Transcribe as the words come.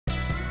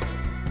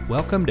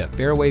Welcome to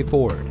Fairway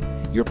Ford,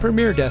 your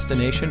premier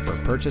destination for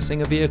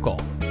purchasing a vehicle.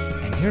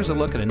 And here's a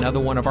look at another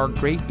one of our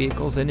great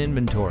vehicles in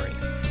inventory,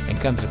 and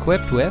comes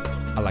equipped with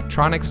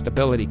electronic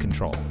stability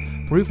control,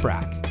 roof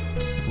rack,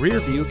 rear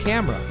view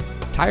camera,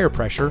 tire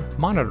pressure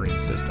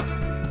monitoring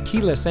system,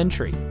 keyless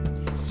entry,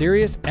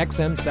 Sirius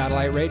XM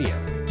satellite radio,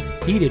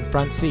 heated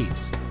front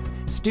seats,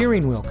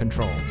 steering wheel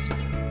controls,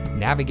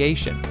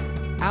 navigation,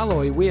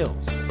 alloy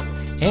wheels,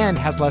 and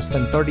has less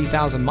than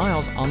 30,000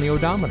 miles on the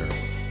odometer.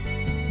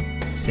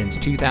 Since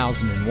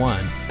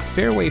 2001,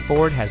 Fairway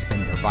Ford has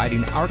been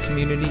providing our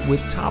community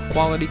with top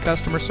quality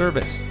customer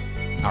service.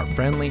 Our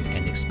friendly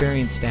and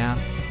experienced staff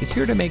is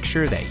here to make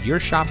sure that your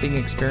shopping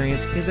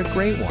experience is a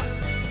great one.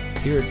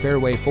 Here at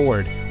Fairway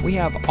Ford, we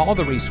have all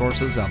the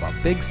resources of a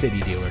big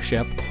city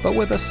dealership, but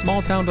with a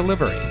small town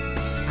delivery.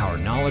 Our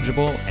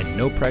knowledgeable and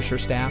no pressure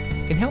staff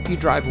can help you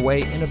drive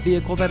away in a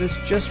vehicle that is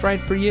just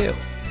right for you.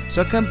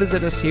 So come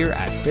visit us here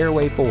at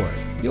Fairway Ford.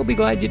 You'll be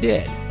glad you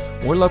did.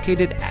 We're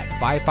located at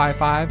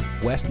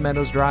 555 West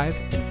Meadows Drive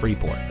in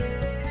Freeport.